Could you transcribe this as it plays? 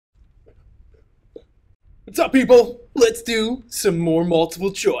What's up, people? Let's do some more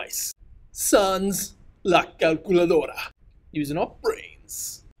multiple choice. Sans la calculadora. Using our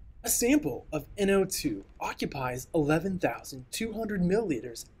brains. A sample of NO2 occupies 11,200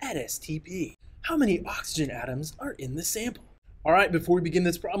 milliliters at STP. How many oxygen atoms are in the sample? Alright, before we begin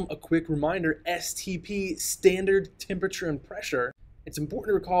this problem, a quick reminder, STP, standard temperature and pressure. It's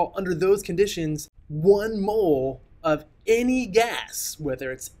important to recall, under those conditions, 1 mole of any gas,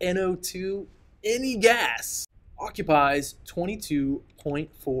 whether it's NO2, any gas, occupies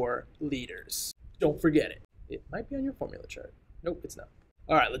 22.4 liters. Don't forget it. It might be on your formula chart. Nope, it's not.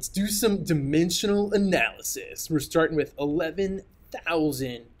 Alright, let's do some dimensional analysis. We're starting with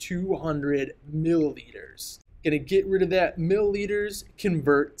 11,200 milliliters. Gonna get rid of that milliliters,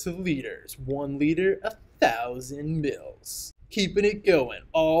 convert to liters. 1 liter, 1,000 mils. Keeping it going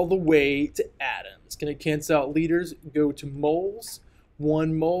all the way to atoms. Gonna cancel out liters, go to moles.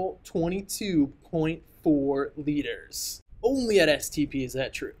 1 mole, 22.4 liters. Only at STP is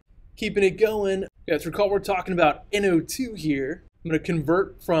that true. Keeping it going, guys, recall we're talking about NO2 here. I'm going to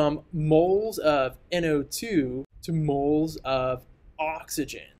convert from moles of NO2 to moles of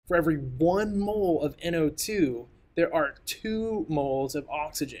oxygen. For every 1 mole of NO2, there are 2 moles of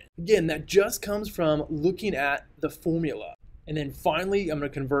oxygen. Again, that just comes from looking at the formula. And then finally, I'm going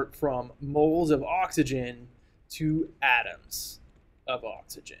to convert from moles of oxygen to atoms of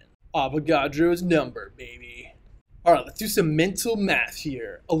oxygen. Avogadro's number, baby. All right, let's do some mental math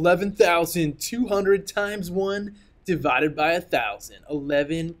here. 11,200 times 1 divided by 1,000.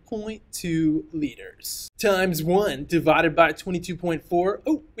 11.2 liters. Times 1 divided by 22.4.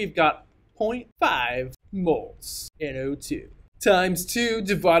 Oh, we've got 0.5 moles NO2. Times 2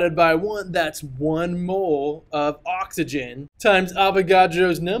 divided by 1, that's 1 mole of oxygen, times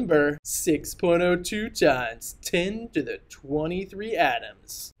Avogadro's number, 6.02 times 10 to the 23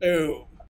 atoms. Boom.